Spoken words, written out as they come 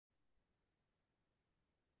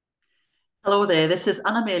Hello there, this is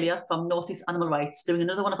Anna Amelia from Northeast Animal Rights doing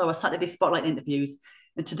another one of our Saturday Spotlight interviews.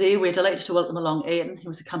 And today we're delighted to welcome along Ayrton, who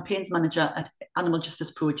is a campaigns manager at Animal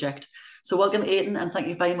Justice Project. So welcome Ayrton, and thank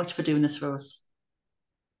you very much for doing this for us.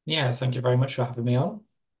 Yeah, thank you very much for having me on.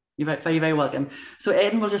 You're very, very welcome. So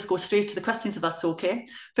Ayrton, we'll just go straight to the questions if that's okay.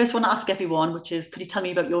 First one to ask everyone, which is, could you tell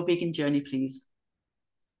me about your vegan journey, please?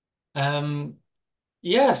 Um,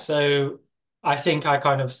 yeah, so I think I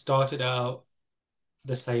kind of started out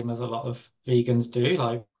the same as a lot of vegans do,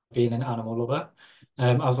 like being an animal lover.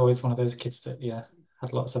 I was always one of those kids that, yeah,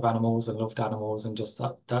 had lots of animals and loved animals and just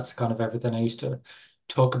that's kind of everything I used to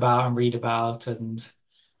talk about and read about and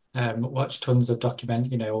watch tons of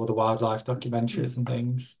all the wildlife documentaries and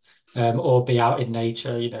things. Or be out in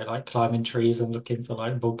nature, like climbing trees and looking for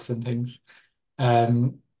like bugs and things.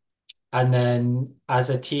 Um, And then as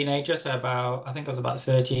a teenager, so I think I was about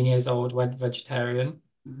 13 years old, went vegetarian.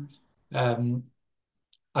 Mhm. Um,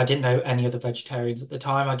 I didn't know any other vegetarians at the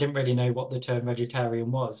time. I didn't really know what the term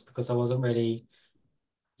vegetarian was because I wasn't really,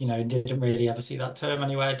 didn't really ever see that term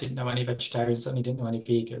anywhere. Didn't know any vegetarians, certainly didn't know any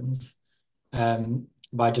vegans.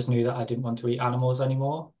 But I just knew that I didn't want to eat animals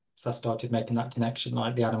anymore. So I started making that connection,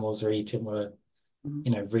 like the animals we're eating were,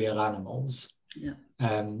 Mhm. real animals. Yeah.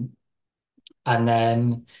 Um, And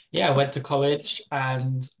then, yeah, I went to college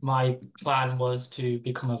and my plan was to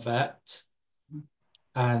become a vet.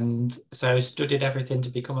 And so I studied everything to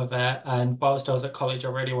become a vet. And whilst I was at college, I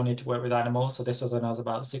really wanted to work with animals. So this was when I was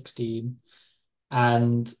about 16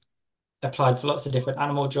 and applied for lots of different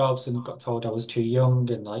animal jobs and got told I was too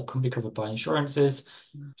young and like couldn't be covered by insurances.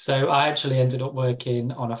 Mhm. So I actually ended up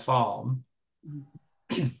working on a farm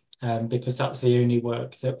because that's the only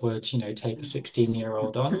work that would, take a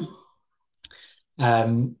 16-year-old on.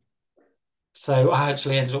 Um, So I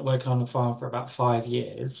actually ended up working on the farm for about 5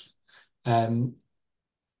 years. Um,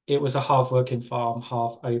 it was a half working farm,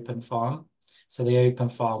 half open farm. So the open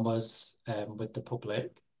farm was with the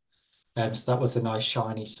public. So that was the nice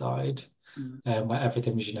shiny side, Mhm. where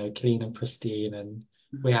everything was, clean and pristine. And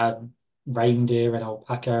we Mhm. had reindeer and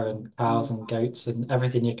alpaca and cows Mhm. and goats and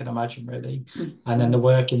everything you can imagine, really. And then the Mhm.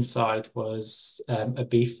 working side was a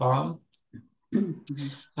beef farm.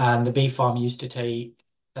 Mhm. And the beef farm used to take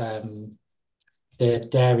the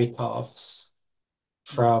dairy calves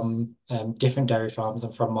from different dairy farms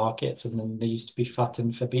and from markets, and then they used to be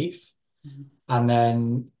fattened for beef. Mhm. And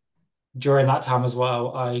then during that time as well,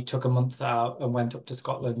 I took a month out and went up to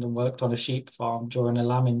Scotland and worked on a sheep farm during a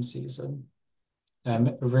lambing season.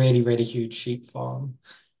 A really, really huge sheep farm.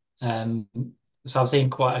 Um, so I've seen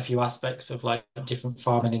quite a few aspects of like different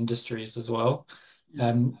farming industries as well. Yeah.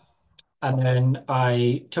 Um, and then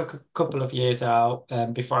I took a couple of years out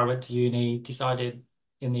before I went to uni, decided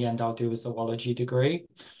in the end I'll do a zoology degree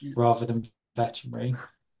Yeah. rather than veterinary.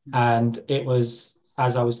 Yeah. And it was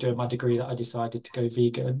as I was doing my degree that I decided to go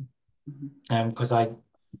vegan. Mhm. Because I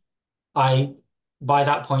by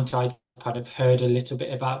that point I'd kind of heard a little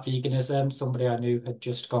bit about veganism. Somebody I knew had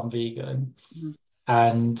just gone vegan. Mhm.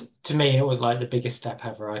 And to me, it was like the biggest step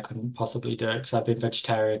ever. I couldn't possibly do it because I've been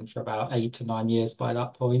vegetarian for about 8 to 9 years by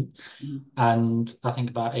that point, Mhm. and I think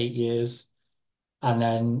about 8 years. And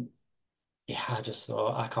then, yeah, I just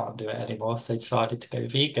thought I can't do it anymore. So I decided to go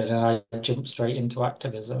vegan and I jumped straight into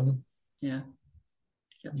activism. Yeah.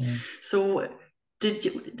 Yeah. Yeah. So, did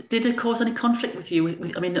it cause any conflict with you?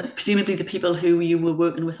 I mean, presumably the people who you were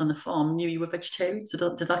working with on the farm knew you were vegetarian.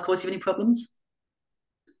 So, did that cause you any problems?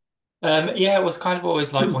 Yeah, it was kind of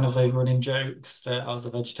always like one of those running jokes that I was a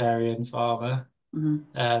vegetarian farmer. Hmm.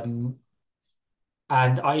 Um,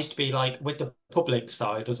 and I used to be like with the public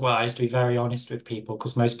side as well. I used to be very honest with people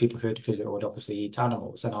because most people who'd visit would obviously eat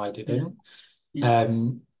animals and I Yeah. didn't. Yeah.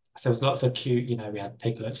 Um, so it was lots of cute, we had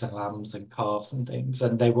piglets and lambs and calves and things,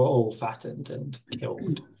 and they were all fattened and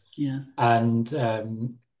killed. Yeah. And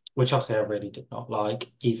which obviously I really did not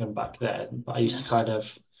like even back then. But I used Yeah. to kind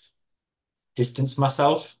of distance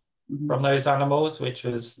myself Hmm. from those animals, which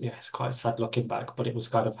was, it's quite sad looking back, but it was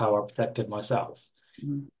kind of how I protected myself.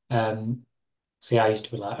 Hmm. Um, so yeah, I used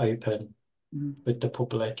to be like open Hmm. with the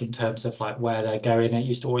public in terms of like where they're going. It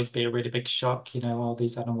used to always be a really big shock, all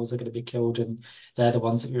these animals are going to be killed and they're the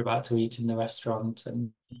ones that you're about to eat in the restaurant.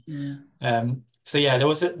 And Yeah. so yeah, there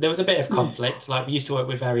was a bit of conflict. Like we used to work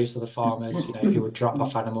with various other farmers, who would drop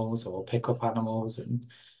off animals or pick up animals, and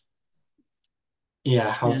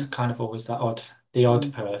yeah, I Yeah. was kind of always the odd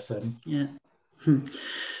Mm. person. Yeah. Hmm.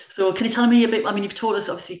 So, can you tell me a bit? I mean, you've told us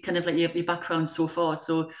obviously kind of like your background so far.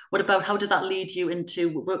 So, what about how did that lead you into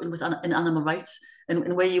working with in animal rights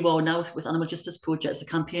and where you are now with Animal Justice Project as a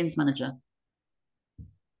campaigns manager?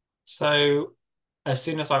 So as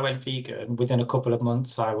soon as I went vegan, within a couple of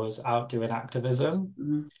months, I was out doing activism.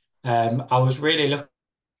 Hmm. I was really looking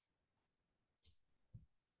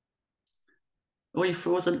Oh, you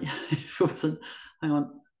frozen. You frozen. Hang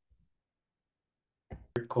on.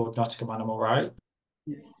 called Nottingham Animal Right.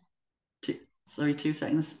 Yeah. Sorry, 2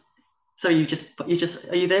 seconds. Sorry, you just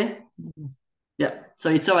are you there? Yeah.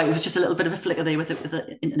 Sorry, it's all right. It was just a little bit of a flicker there with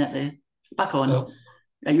the internet there. Back on. Oh,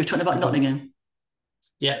 You were talking about okay. Nottingham.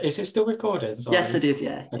 Yeah, is it still recording? Yes, it Sorry. is.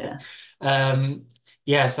 Yeah, Okay. yeah, Um,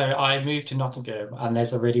 yeah, so I moved to Nottingham and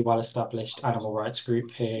there's a really well-established animal rights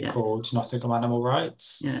group here yeah, called Nottingham Animal yeah.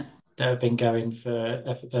 Rights. They've been going for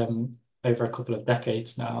over a couple of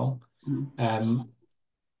decades now. Mm, Um,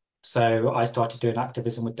 so I started doing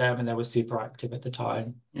activism with them and they were super active at the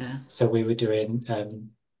time. yeah, So we were doing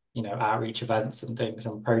outreach events and things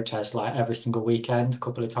and protests like every single weekend, a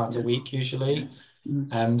couple of times a yeah, week yeah. usually.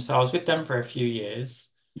 Mm, So I was with them for a few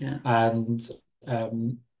years, yeah, and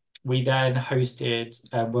um, we then hosted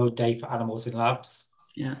World Day for Animals in Labs,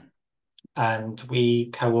 yeah, and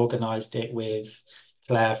we co-organised it with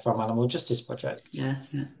Claire from Animal Justice Project. yeah,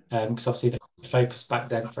 yeah, Because obviously the focus back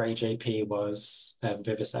then for AJP was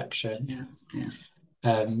vivisection. yeah,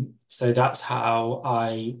 yeah. So that's how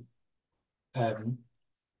I um,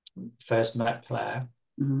 first met Claire.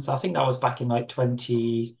 So Mm, I think that was back in like I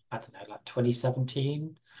don't know, like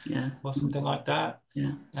 2017 yeah, or mm, something like that.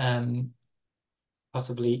 yeah, Um,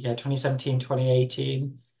 Possibly, yeah, 2017,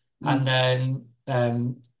 2018. And mm,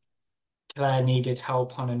 then Claire needed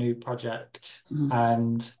help on a new project. mm.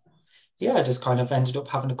 And yeah, I just kind of ended up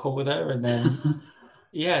having a call with her. And then,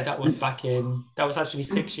 yeah, that was actually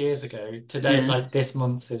 6 years ago. Today, Yeah, like this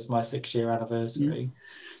month is my 6 year yeah. anniversary.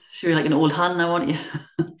 So you're like an old hand now, aren't you?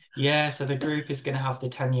 Yeah, so the group is going to have the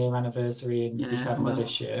 10-year anniversary in Yeah, December well,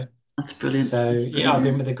 this year. that's brilliant. So That's yeah, brilliant. I've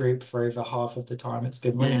been Yeah, with the group for over half of the time it's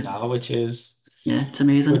been running yeah, now, yeah. It's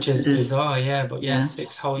amazing. which It is is. bizarre, yeah. But yeah, Yeah,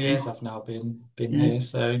 6 whole years yeah, I've now been yeah, here.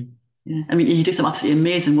 So yeah. I mean, you do some absolutely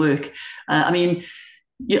amazing work. I mean,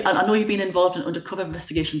 I know you've been involved in undercover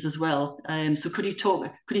investigations as well. So could you talk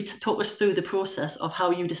us through the process of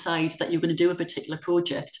how you decide that you're going to do a particular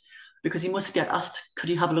project? Because you must get asked, could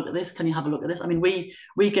you have a look at this? Can you have a look at this? I mean, we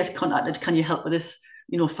get contacted, can you help with this?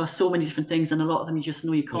 For so many different things, and a lot of them you just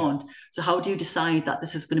know you yeah. can't. So how do you decide that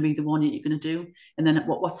this is going to be the one that you're going to do? And then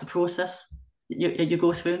what's the process you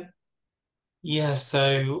go through? Yeah,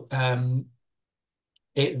 so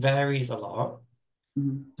it varies a lot.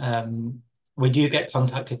 Mm, Um we do get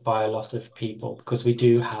contacted by a lot of people because we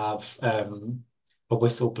do have a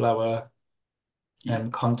whistleblower yeah,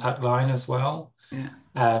 contact line as well.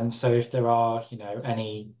 yeah, So if there are,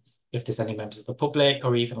 if there's any members of the public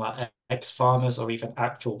or even like ex-farmers or even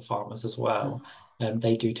actual farmers as well,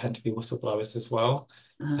 they do tend to be whistleblowers as well.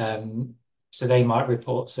 uh, Um, so they might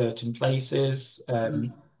report certain places.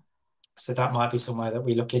 mm, So that might be somewhere that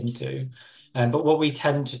we look into. But what we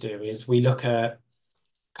tend to do is we look at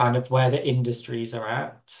kind of where the industries are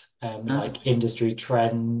at, uh, like industry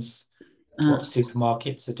trends, what uh,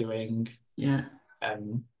 supermarkets are doing, yeah,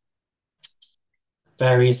 um,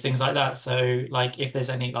 various things like that. So, like, if there's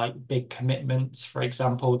any like big commitments, for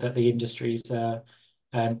example, that the industries are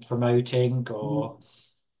promoting, or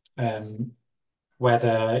mm, um,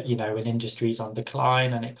 whether, an industry is on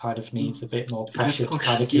decline and it kind of needs mm. a bit more Bit of a pressure to push,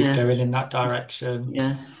 kind of keep yeah, going in that direction.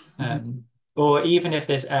 yeah. Mhm. Um, or even if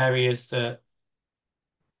there's areas that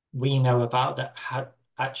we know about that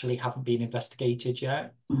actually haven't been investigated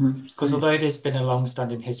yet. Because Right. although there's been a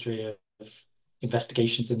long-standing history of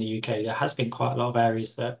investigations in the UK, there has been quite a lot of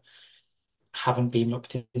areas that haven't been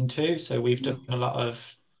looked into. So we've done a lot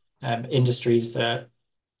of industries that,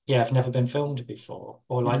 yeah, have never been filmed before,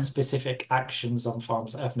 or like Yeah. specific actions on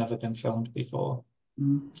farms that have never been filmed before.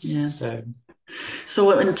 Yeah. So So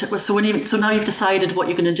now you've decided what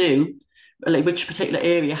you're going to do, like which particular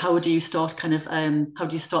area. How do you start how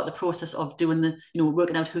do you start the process of doing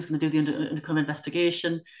working out who's going to do the undercover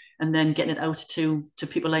investigation and then getting it out to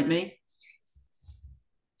people like me?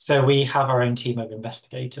 so we have our own team of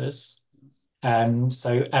investigators.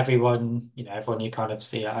 So everyone you kind of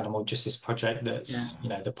see at Animal Justice Project Yeah. that's,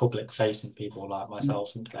 the public facing people like Mm.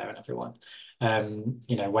 myself and Claire and everyone.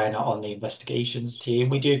 We're not on the investigations team.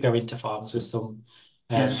 We do go into farms with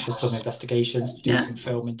Yeah. for some investigations, do Yeah. some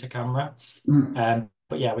filming to camera. Mm.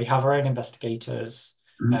 But yeah, we have our own investigators.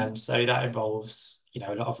 Mm. So that involves,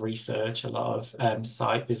 a lot of research, a lot of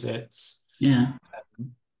site visits. Yeah.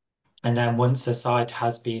 And then once a site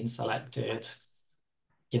has been selected,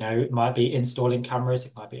 it might be installing cameras,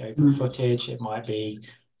 it might be open Mm. footage, it might be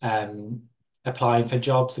um, applying for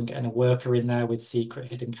jobs and getting a worker in there with secret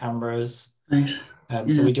hidden cameras. Right. So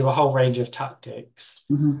Yeah. we do a whole range of tactics.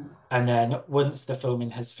 Mm-hmm. And then once the filming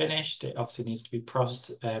has finished, it obviously needs to be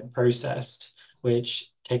processed.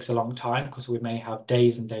 which takes a long time because we may have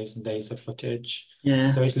days and days and days of footage. Yeah.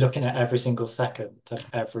 So it's looking at every single second of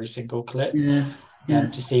every single clip Yeah. Yeah.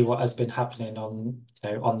 to see what has been happening on,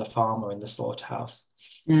 on the farm or in the slaughterhouse.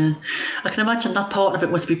 Yeah, I can imagine that part of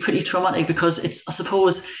it must be pretty traumatic because it's, I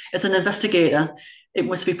suppose, as an investigator, it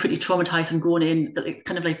must be pretty traumatizing going in, that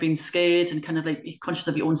kind of like being scared and kind of like conscious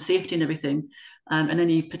of your own safety and everything, and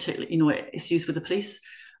any particular, issues with the police.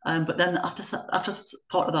 But then after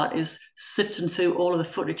part of that is sifting through all of the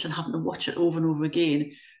footage and having to watch it over and over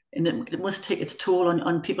again, and it must take its toll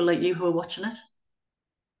on people like you who are watching it.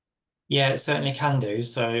 Yeah, it certainly can do.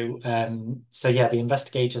 So yeah, the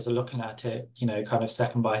investigators are looking at it, kind of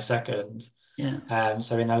second by second. Yeah,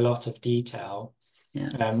 So in a lot of detail.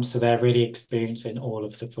 yeah, So they're really experiencing all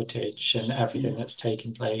of the footage and yeah, everything that's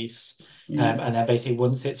taking place. yeah, And then basically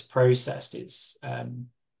once it's processed, it's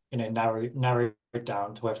narrowed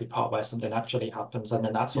down to every part where something actually happens, and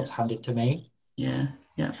then that's yeah, what's handed to me. yeah,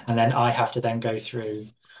 yeah, And then I have to then go through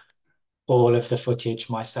all of the footage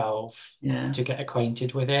myself yeah, to get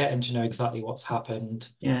acquainted with it and to know exactly what's happened,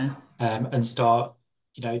 yeah, and start,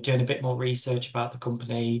 doing a bit more research about the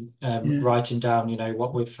company, yeah, writing down,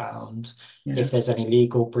 what we've found, yeah, if there's any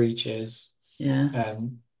legal breaches. yeah.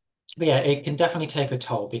 Um, but yeah, it can definitely take a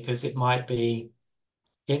toll because it might be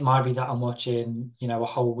that I'm watching, a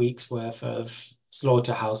whole week's worth of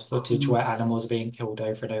slaughterhouse footage Mm, where animals are being killed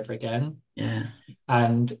over and over again. yeah,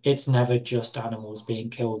 And it's never just animals being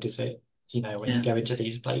killed, is it? When you yeah, go into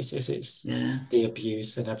these places, it's yeah, the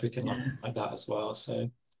abuse and everything yeah, like that as well. So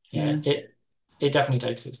yeah, yeah. it definitely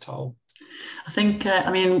takes its toll. I think,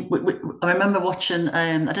 I mean, I remember watching,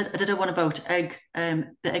 I did a one about the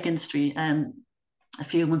egg industry, a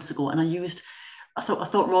few months ago, and I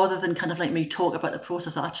thought rather than kind of like me talk about the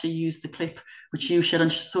process, I actually used the clip which you shared on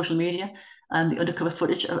social media and the undercover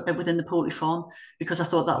footage within the poultry farm, because I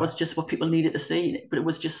thought that Yeah. was just what people needed to see. But it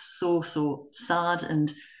was just so sad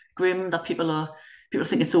and grim that people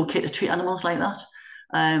think it's okay to treat animals like that.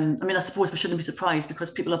 I mean, I suppose we shouldn't be surprised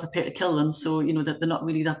because people are prepared to kill them, so that they're not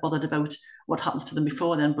really that bothered about what happens to them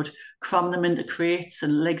before then. But cramming them into crates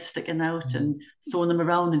and legs sticking out Mm. and throwing them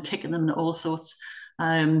around and kicking them and all sorts.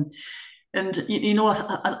 Um, and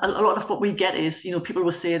a lot of what we get is, people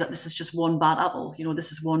will say that this is just one bad apple,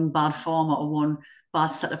 this is one bad farmer or one bad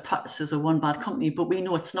set of practices or one bad company, but we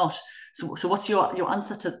know it's not. So what's your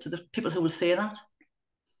answer to the people who will say that?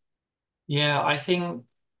 Yeah, I think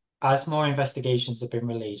as more investigations have been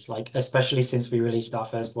released, like especially since we released our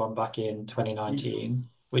first one back in Yeah, 2019,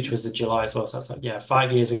 which yeah, was in July as well. So that's like, yeah,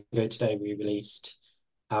 5 years ago today, we released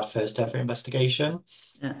our first ever investigation.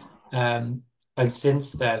 yeah, Um, and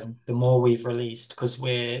since then, the more we've released, because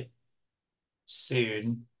we're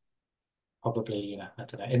soon, probably, I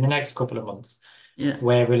don't know, in the next couple of months, yeah,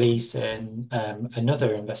 we're releasing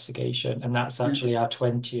another investigation, and that's yeah, actually our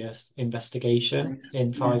 20th investigation right,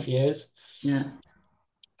 in yeah, 5 years. yeah,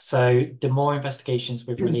 So the more investigations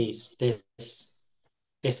we've released,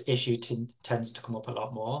 this issue tends to come up a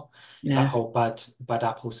lot more. That yeah, whole bad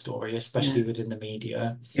apple story, yeah, especially within the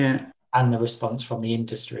media, yeah, and the response from the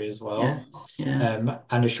industry as yeah, well, yeah,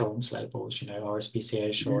 and assurance labels, RSPCA yeah,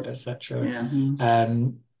 assured, etc. yeah, mm,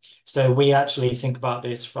 Um, so we actually think about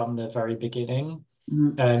this from the very beginning.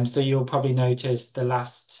 mm, So you'll probably notice the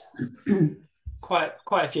last quite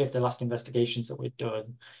a few of the last investigations that we've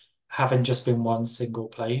done haven't just been one single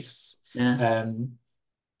place. yeah, Um,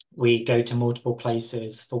 we go to multiple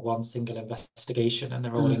places for one single investigation, and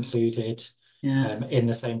they're all mm, included yeah, in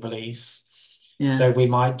the same release. yeah, So we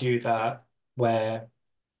might do that where,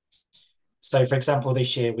 so for example,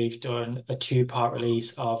 this year we've done a two-part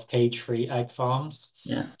release of cage-free egg farms.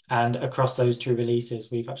 yeah, And across those two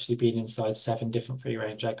releases, we've actually been inside 7 different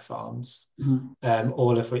free-range egg farms, mm,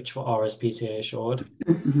 all of which were RSPCA assured.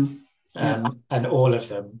 mm, yeah, And all of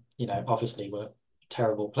them, obviously were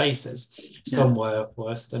terrible places. yeah, Some were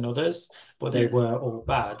worse than others, but they yeah, were all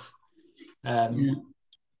bad. yeah, Um,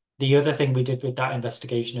 the other thing we did with that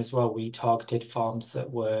investigation as well, we targeted farms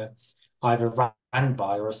that were either ran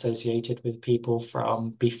by or associated with people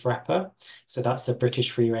from BFREPA. So that's the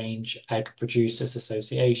British Free Range Egg Producers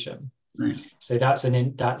Association. right, So that's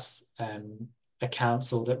a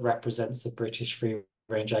council that represents the British free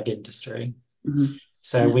range egg industry. mm,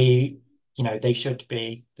 So yeah, they should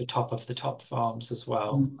be the top of the top farms as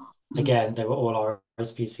well. mm, mm, Again, they were all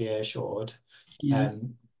RSPCA assured. yeah,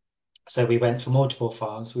 Um, so we went for multiple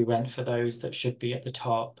farms. We went for those that should be at the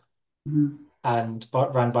top mm, and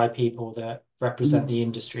but run by people that represent the mm,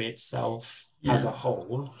 industry itself as yeah, a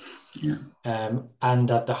whole, yeah,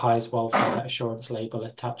 and at the highest welfare assurance label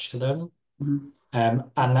attached to them. mm, And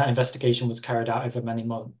that investigation was carried out over many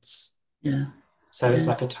months. yeah, So it's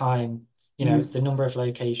yeah, like a time, it's the number of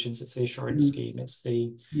locations, it's the assurance scheme, it's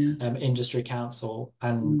the yeah, industry council,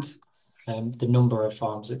 and mm, the number of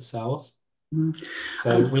farms itself. mm.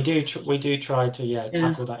 So And we do try to yeah,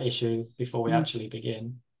 tackle that issue before we mm. actually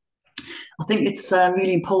begin. I think it's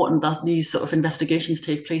really important that these sort of investigations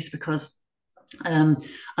take place because um,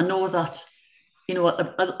 I know that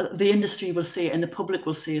the industry will say and the public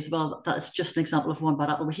will say as well that it's just an example of one bad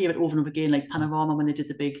apple. We hear it over and over again, like Panorama when they did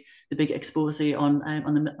the big expose on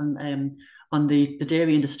the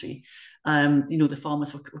dairy industry. The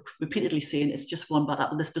farmers were repeatedly saying it's just one bad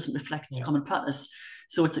apple. This doesn't reflect Yeah, common practice.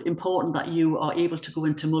 So it's important that you are able to go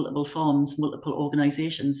into multiple farms, multiple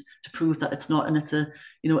organisations to prove that it's not, and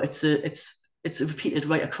it's repeated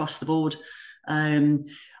right across the board. Um,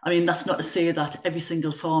 I mean, that's not to say that every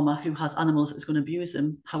single farmer who has animals is going to abuse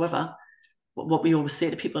them. However, what we always say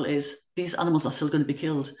to people is these animals are still going to be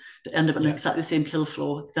killed. They end up on yeah, exactly the same kill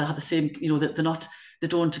floor. They have the same, they're not, they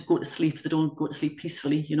don't go to sleep. They don't go to sleep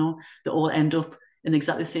peacefully. They all end up in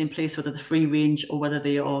exactly the same place, whether they're free range or whether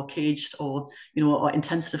they are caged or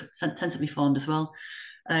intensively farmed as well.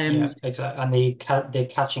 yeah, Um, exactly. And the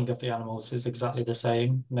catching of the animals is exactly the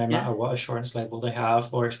same, no yeah, matter what assurance label they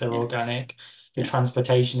have or if they're yeah, organic. The yeah.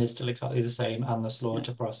 transportation is still exactly the same, and the Yeah.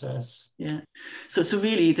 slaughter process. Yeah. So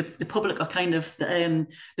really, the public are kind of they're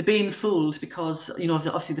being fooled because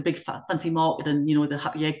obviously the big fancy market and the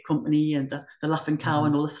Happy Egg Company and the Laughing Cow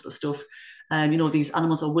and Mhm. all this sort of stuff. These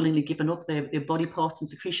animals are willingly giving up their body parts and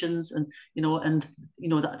secretions, and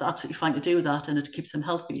they're absolutely fine to do that, and it keeps them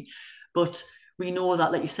healthy. But we know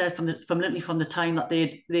that, like you said, literally from the time that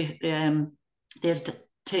they're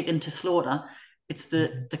taken to slaughter, it's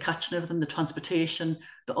the catching of them, the transportation,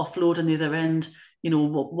 the offload on the other end.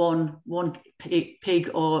 One pig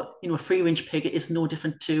or a free range pig is no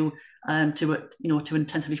different to an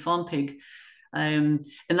intensively farmed pig. And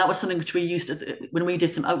that was something which we used when we did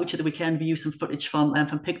some outreach at the weekend. We used some footage from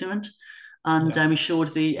Pignorant, and Yeah. we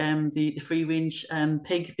showed the free range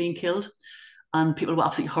pig being killed, and people were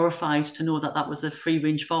absolutely horrified to know that that was a free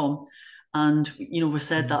range farm. And we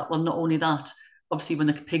said Mhm. that, well, not only that, obviously when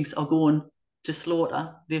the pigs are going to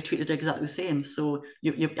slaughter, they're treated exactly the same. So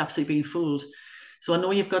you're absolutely being fooled. So I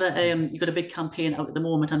know you've got a big campaign out at the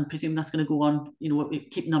moment, and I presume that's going to go on.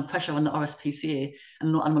 Keeping on pressure on the RSPCA, and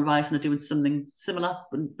I know Animal Rising are doing something similar,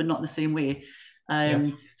 but not in the same way.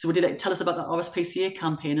 Yeah. So would you like to tell us about the RSPCA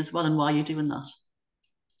campaign as well, and why you're doing that?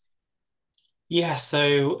 Yeah,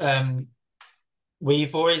 so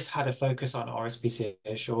we've always had a focus on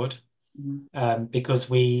RSPCA assured, Mm-hmm. because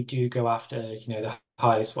we do go after, the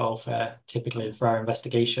highest welfare typically Yeah, for our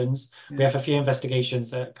investigations. We yeah, have a few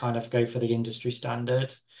investigations that kind of go for the industry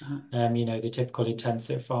standard, uh-huh, the typical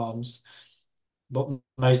intensive farms. But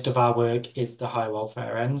most of our work is the high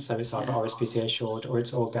welfare end, so it's either yeah, RSPCA assured or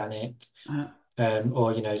it's organic, uh-huh,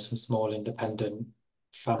 or some small independent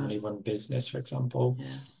uh-huh, family-run business, for example.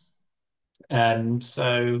 yeah,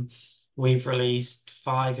 So we've released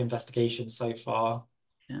 5 investigations so far,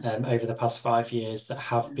 yeah, over the past 5 years that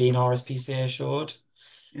have been RSPCA assured.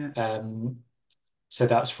 yeah, Um, so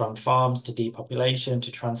that's from farms to depopulation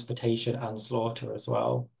to transportation and slaughter as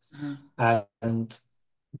well. uh-huh, And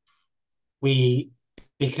we,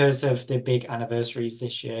 because of the big anniversaries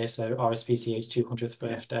this year, so RSPCA's 200th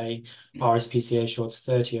yeah, birthday, yeah, RSPCA Assured's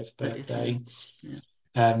 30th 30th, yeah, birthday, yeah,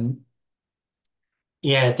 um,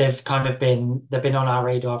 yeah, they've been on our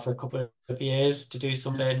radar for a couple of years to do yeah,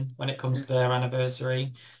 something when it comes yeah, to their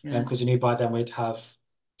anniversary, yeah, because we knew by then we'd have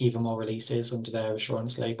even more releases under their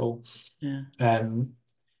assurance label. yeah, Um,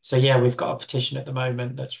 so yeah, we've got a petition at the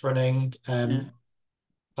moment that's running. yeah,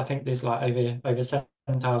 I think there's like over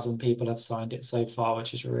 7,000 people have signed it so far,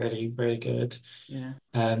 which is really, really good. yeah,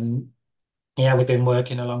 Um, yeah, we've been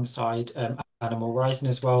working alongside Animal Rising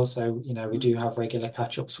as well. So, we mm, do have regular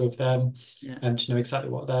catch-ups with them, yeah, to know exactly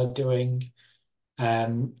what they're doing.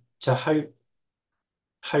 To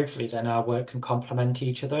hopefully then our work can complement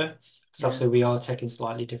each other. So yeah, obviously we are taking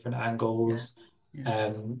slightly different yeah, angles. yeah,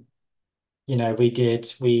 Um,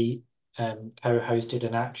 we co-hosted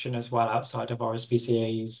an action as well outside of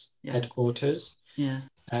RSPCA's yeah, headquarters, yeah,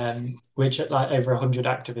 which like over 100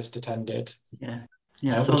 activists attended, yeah,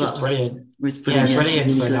 yeah. So which is that was brilliant. was brilliant. Yeah, Yeah, it was brilliant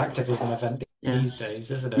really for an good. activism event Yeah, these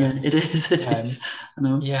days, isn't yeah, it? it is. It is. Um, I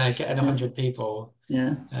know. yeah, getting Yeah, 100 people.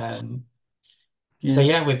 yeah, Um, so yes.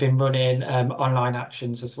 yeah, we've been running online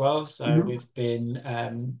actions as well. So Mm-hmm. we've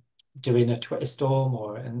been doing a Twitter storm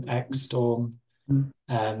or an X storm. Mm-hmm.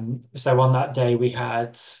 So on that day we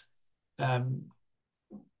had um,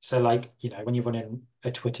 so like when you're running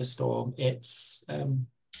a Twitter storm, it's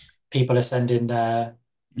people are sending their.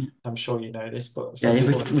 I'm sure you know this, but Yeah, for yeah,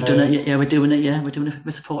 people we've that done it. don't, Yeah, yeah, we're doing it. Yeah, we're doing it.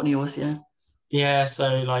 We're supporting yours. Yeah, Yeah,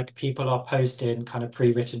 so like people are posting kind of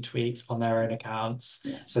pre-written tweets on their own accounts,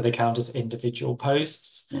 Yeah, so they count as individual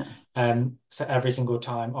posts. yeah, So every single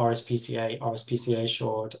time RSPCA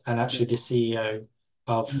assured, and yeah, actually the CEO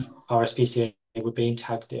of RSPCA were being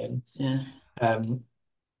tagged in. yeah, Um,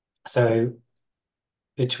 so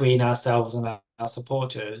between ourselves and our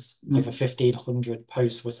supporters, over mm, 1,500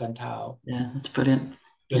 posts were sent out yeah. That's brilliant.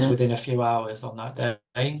 just Yeah, within a few hours on that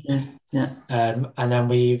day. yeah, yeah, And then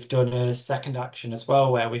we've done a second action as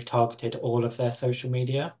well, where we've targeted all of their social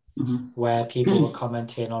media, where people were mm-hmm.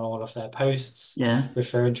 commenting on all of their posts, Yeah,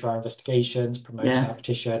 referring to our investigations, promoting yeah. our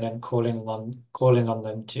petition, and calling on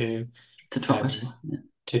them To drop it. um,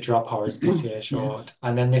 to drop our SPCA Yeah. short.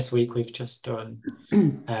 And then this week we've just done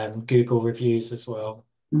Mm. Google reviews as well.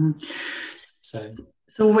 Mm. So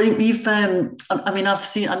So we've, I mean,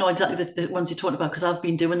 I know exactly the ones you're talking about because I've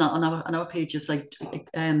been doing that on our pages, like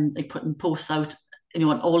putting posts out,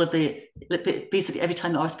 on all of like, basically every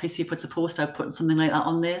time the RSPCA puts a post out, putting something like that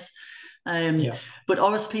on this. Um, yeah, but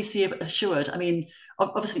RSPCA assured, I mean,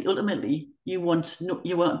 obviously, ultimately, you want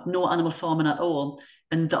no animal farming at all,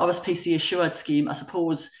 and the RSPCA assured scheme, I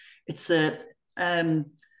suppose, it's a, um,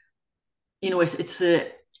 it's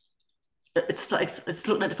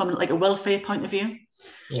looking at it from like a welfare point of view.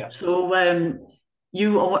 yeah. So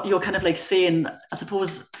you're kind of like saying, I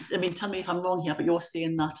suppose, I mean, tell me if I'm wrong here, but you're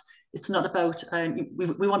saying that it's not about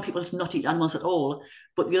we want people to not eat animals at all,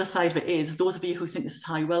 but the other side of it is those of you who think this is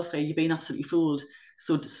high welfare, you're being absolutely fooled.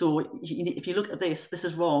 So if you look at this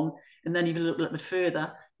is wrong, and then if you look a little bit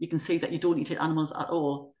further, you can see that you don't eat animals at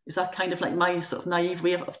all. Is that kind of like my sort of naive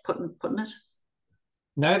way of putting it?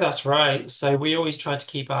 No, that's right. So we always try to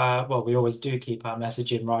keep we always do keep our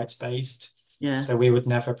messaging rights-based. Yeah, So we would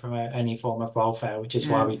never promote any form of welfare, which is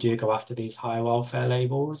why yeah, we do go after these high welfare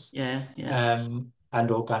labels, yeah, yeah,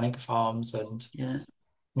 and organic farms and, yeah,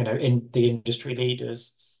 in the industry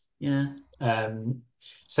leaders. yeah, Um,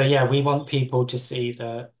 so yeah, we want people to see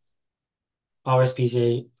that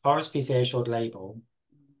RSPCA assured label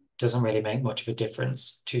doesn't really make much of a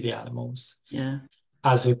difference to the animals, yeah,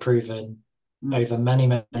 as we've proven mm, over many,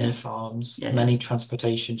 many yeah, farms, yeah, yeah. many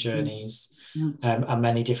transportation Mm, journeys, mm, and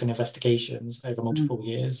many different investigations over mm, multiple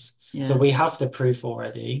years. So yeah, we have the proof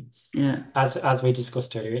already. yeah, As we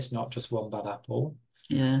discussed earlier, it's not just one bad apple.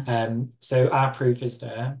 yeah, So our proof is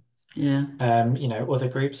there. yeah, Other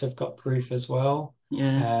groups have got proof as well.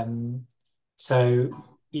 yeah, Um, so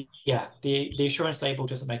yeah, the assurance label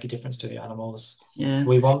doesn't make a difference to the animals. yeah,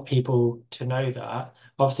 We want people to know that.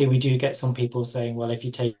 Obviously, we do get some people saying, well, if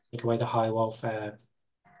you take away the high welfare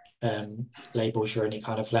labels, you're only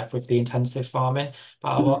kind of left with the intensive farming.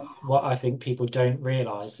 But mm, what I think people don't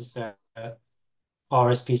realize is that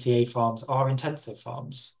RSPCA farms are intensive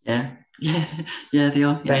farms. yeah, yeah, yeah, they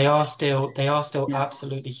are, yeah, They are still yeah,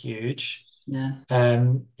 absolutely huge. yeah,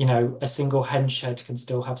 A single hen shed can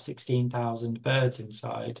still have 16,000 birds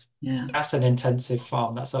inside. yeah, That's an intensive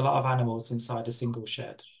farm. That's a lot of animals inside a single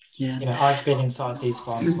shed. yeah, I've been inside these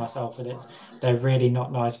farms myself, and they're really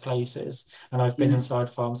not nice places. And I've been yeah, inside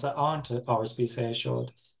farms that aren't RSPCA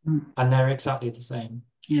assured, mm, and they're exactly the same.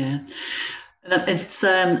 yeah. And it's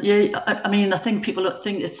yeah. I mean, I think people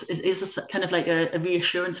think it's kind of like a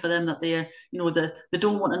reassurance for them that they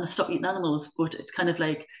don't want to stop eating animals, but it's kind of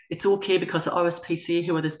like it's okay because the RSPCA,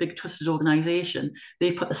 who are this big trusted organisation,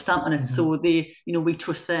 they put the stamp on it, Mhm. so we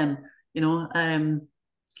trust them. You know,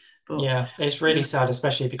 but Yeah, it's really sad,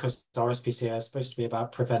 especially because RSPCA is supposed to be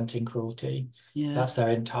about preventing cruelty. yeah, That's their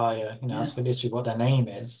entire, yeah, that's literally what their name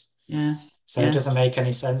is. yeah, So it yeah, doesn't make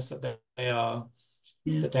any sense that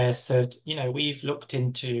yeah, they're so, we've looked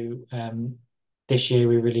into, this year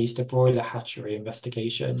we released a broiler hatchery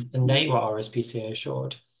investigation, and they mm, were RSPCA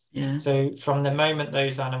assured. yeah, So from the moment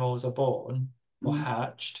those animals are born or mm,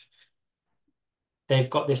 hatched, they've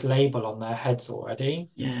got this label on their heads already.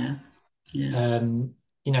 yeah, yeah, Um,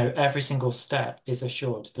 every single step is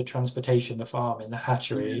assured, the transportation, the farming, the yeah,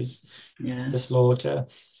 hatcheries, yeah, the slaughter,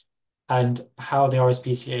 and how the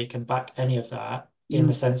RSPCA can back any of that in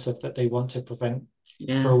the mm, sense of that they want to prevent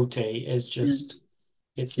yeah, cruelty is yeah. just,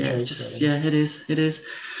 it's a Yeah, it's joke, just really. yeah, it is. It is.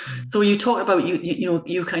 Mm. So you talk about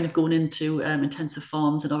you kind of going into intensive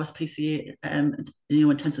farms and RSPCA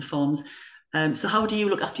intensive farms. So how do you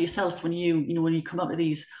look after yourself when you come out of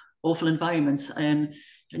these awful environments?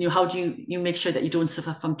 How do you make sure that you don't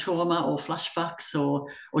suffer from trauma or flashbacks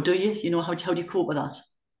or do you? How do you cope with that?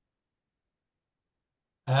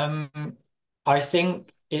 Um, I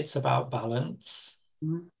think it's about balance.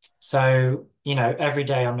 Mm, So, every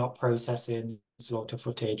day I'm not processing slaughter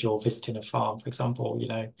footage or visiting a farm, for example,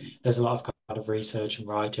 there's a lot of kind of research and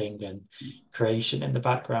writing and creation in the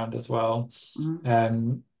background as well. mm,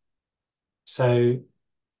 Um, So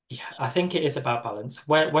yeah, I think it is about balance.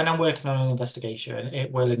 When I'm working on an investigation,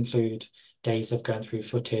 it will include days of going through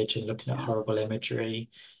footage and looking at Yeah. horrible imagery.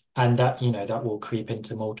 And that, that will creep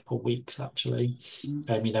into multiple weeks actually.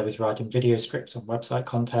 Mm, With writing video scripts and website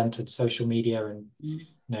content and social media and,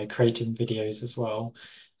 mm, creating videos as well.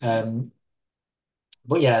 mm, Um,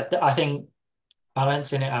 but yeah, I think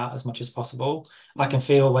balancing it out as much as possible. I can mm,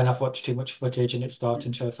 feel when I've watched too much footage and it's yeah.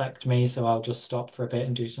 starting to affect me, so I'll just stop for a bit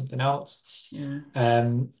and do something else. Yeah.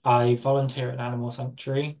 I volunteer at an animal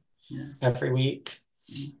sanctuary Yeah. every week,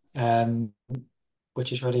 Mm, um,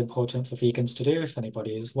 which is really important for vegans to do if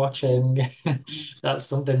anybody is yeah. watching. Mm, That's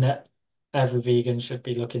something that every vegan should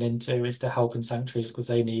be looking into is to help in sanctuaries because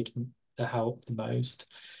they need the help the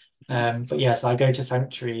most. yeah. But yes, I go to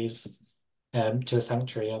sanctuaries, to a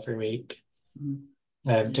sanctuary every week, Mm,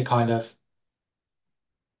 to yeah. kind of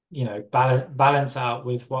balance out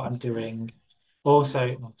with what I'm doing. Yeah.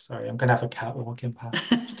 Also, oh, sorry, I'm gonna have a cat walking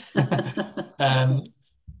past. Um,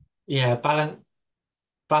 yeah,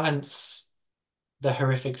 balance the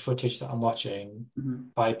horrific footage that I'm watching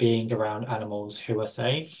Mhm. by being around animals who are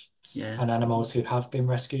safe Yeah. and Mhm. animals who have been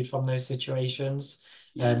rescued from those situations.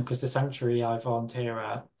 Yeah. Because the sanctuary I volunteer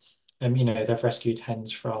at, they've rescued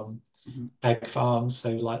hens from Mhm. egg farms.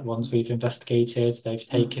 So, like ones we've investigated, they've Mhm.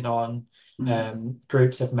 taken on Mhm.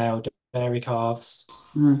 groups of male dairy calves.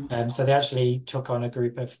 Mhm. So they actually took on a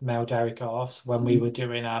group of male dairy calves when we were Mhm.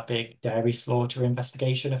 doing our big dairy slaughter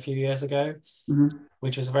investigation a few years ago, Mhm.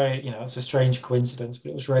 which was it's a strange coincidence, but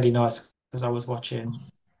it was really nice because I was watching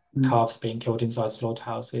Mhm. calves being killed inside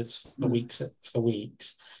slaughterhouses Mhm. for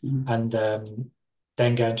weeks, Mhm. and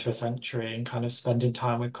then going to a sanctuary and kind of spending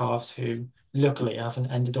time with calves who luckily haven't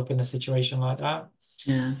ended up in a situation like that.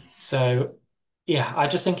 Yeah. So yeah, I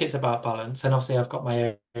just think it's about balance, and obviously I've got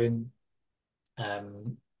my own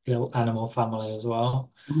um, little animal family as well.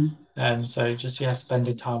 Mhm. So just yeah,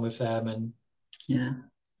 spending time with them and Yeah.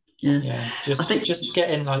 Yeah. yeah, I just think. just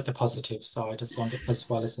getting like the positive side as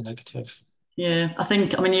well as the negative. Yeah, I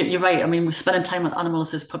think, I mean, you're right. I mean, we're spending time with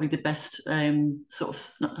animals is probably the best sort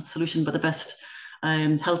of, not solution, but the best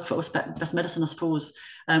help for us, best medicine, I suppose.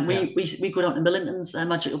 Yeah, We go down to Millington's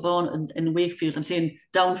Magical Barn in Wakefield. I'm saying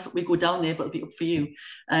down, we go down there, but it'll be up for you.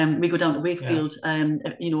 We go down to yeah, Wakefield,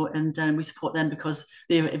 and we support them because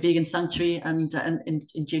they're a vegan sanctuary and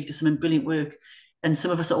Jake does some brilliant work. And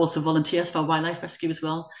some of us are also volunteers for wildlife rescue as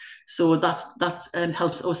well. So that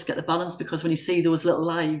helps us get the balance because when you see those little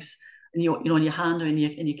lives, in your hand or in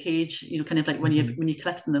your cage, kind of like hmm, when you're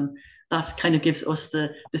collecting them, that kind of gives us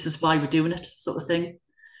the this is why we're doing it sort of thing.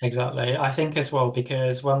 exactly. I think as well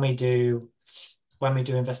because when we do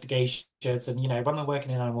investigations and when we're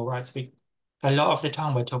working in animal rights, we a lot of the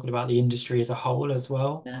time we're talking about the industry as a whole as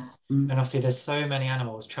well. Yeah. And Mm. obviously there's so many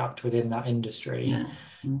animals trapped within that industry. Yeah.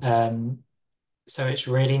 Mm. Um, So it's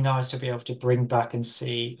really nice to be able to bring back and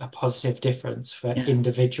see a positive difference for Yeah.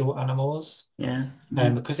 individual animals, Yeah.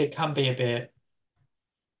 Mm. because it can be a bit,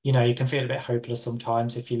 you can feel a bit hopeless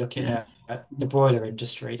sometimes if you're looking Yeah. at the Mm. broiler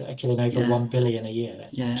industry that are killing over Yeah. 1 billion a year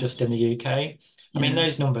Yeah. just in the UK. I mean, Yeah.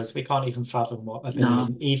 those numbers, we can't even fathom what a No,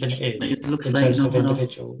 billion even it is looks in like terms no, of I know.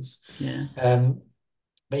 individuals. Yeah. Um,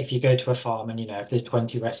 but if you go to a farm and, if there's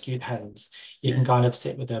 20 rescued hens, you can Yeah. kind of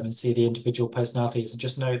sit with them and see the individual personalities and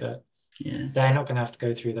just know that Yeah. they're not going to have to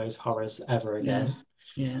go through those horrors ever Yeah. again.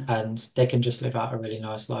 Yeah. And they can just live out a really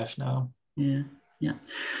nice life now. Yeah. Yeah.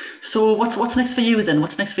 So what's next for you then?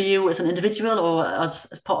 What's next for you as an individual or as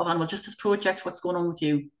part of Animal Justice Project? What's going on with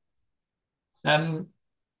you? Um,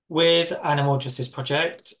 with Animal Justice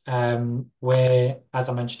Project, we're, as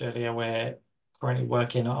I mentioned earlier, we're currently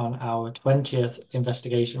working on our 20th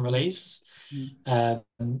investigation release, Mm.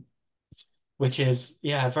 um, which is,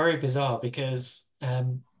 yeah, very bizarre because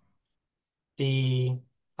the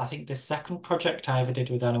I think the second project I ever did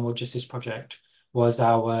with Animal Justice Project was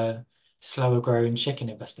our slower growing chicken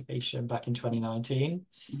investigation back in 2019.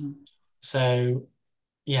 Mm. So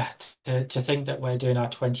yeah, to think that we're doing our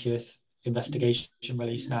 20th Mm. investigation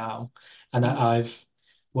release Yeah. now and that Mm. I've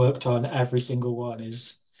worked on every single one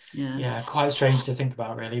is, Yeah. yeah, quite strange to think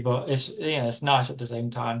about really, but it's nice at the same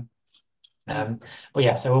time. Mm. Um, but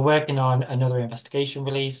yeah, so we're working on another investigation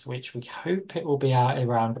release, which we hope it will be out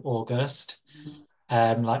around August,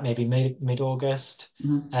 like maybe mid-August.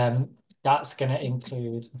 Mm. Um, that's going to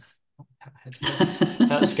include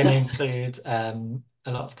That's going to include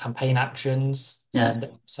a lot of campaign actions, Yeah.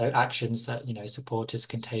 so actions that supporters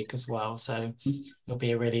can take as well. So it'll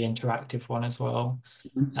be a really interactive one as well.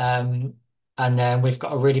 Mm. Um, and then we've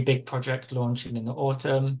got a really big project launching in the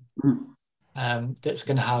autumn, Mm. that's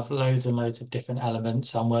going to have loads and loads of different elements.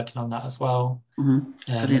 So I'm working on that as well, Mm.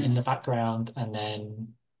 in Brilliant. the background, and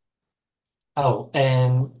then Oh,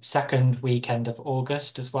 and second weekend of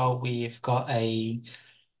August as well, we've got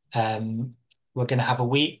um we're gonna have a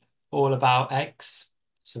week all about eggs.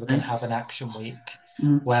 So we're gonna Right. have an action week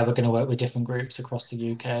Mm, where we're gonna work with different groups across the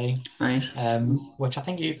UK. right. Which I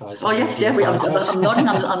think you guys Oh are yes, already yeah. a part of. I'm nodding.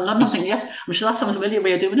 I'm nodding. I'm thinking yes. I'm sure that sounds familiar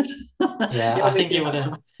way of doing it. Yeah, Yeah, I we're think doing you were that as the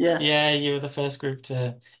well. Yeah, yeah, you were the first group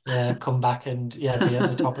to come back and be at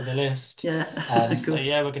the top of the list. yeah. So Good.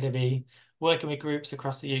 yeah, we're going to be working with groups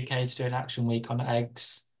across the UK to do an action week on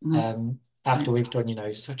eggs. Mm, After right. we've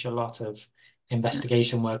done, such a lot of Yeah,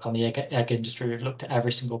 investigation work on the egg industry, we've looked at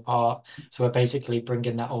every single part. So we're basically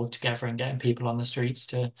bringing that all together and getting people on the streets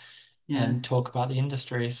to yeah, talk about the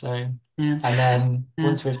industry. So, yeah, and then yeah,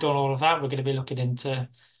 once we've done all of that, we're going to be looking into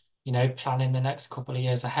planning the next couple of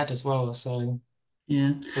years ahead as well. So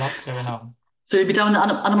yeah. lots going on. So you'll be down the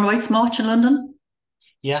Animal Rights March in London.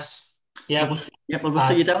 Yes. Well, Yep. yeah, well, we'll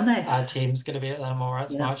see you Our down there. our team's going to be at the Animal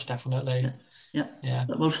Rights Yeah, March, definitely. yeah, yeah. Yeah.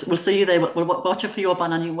 We'll see you there. We'll watch out for your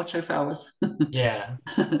ban and you watch out for ours. Yeah.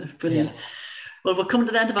 Brilliant. Yeah. Well, we're coming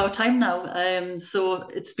to the end of our time now. So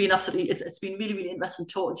it's been it's been really, really interesting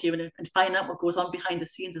talking to you and finding out what goes on behind the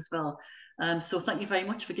scenes as well. So thank you very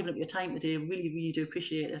much for giving up your time today. Really, really do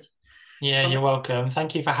appreciate it. Yeah, So you're welcome.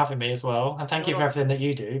 Thank you for having me as well. And thank no, you for no, everything that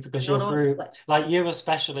you do because no, your no. group, like you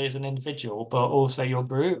especially as an individual, but also your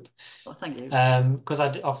group. Oh, thank you. Because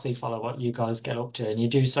obviously follow what you guys get up to and you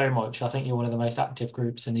do so much. I think you're one of the most active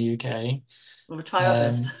groups in the UK. We'll try our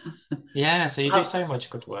best. Um, yeah, so you do so much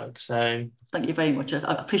good work. So Thank you very much.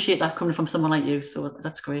 I appreciate that coming from someone like you. So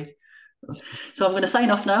that's great. yeah, So I'm going to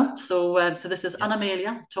sign off now. So this is yeah,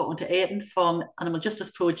 Anna talking to Ayrton from Animal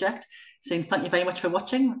Justice Project, saying thank you very much for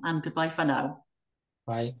watching and goodbye for now.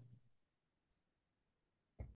 right.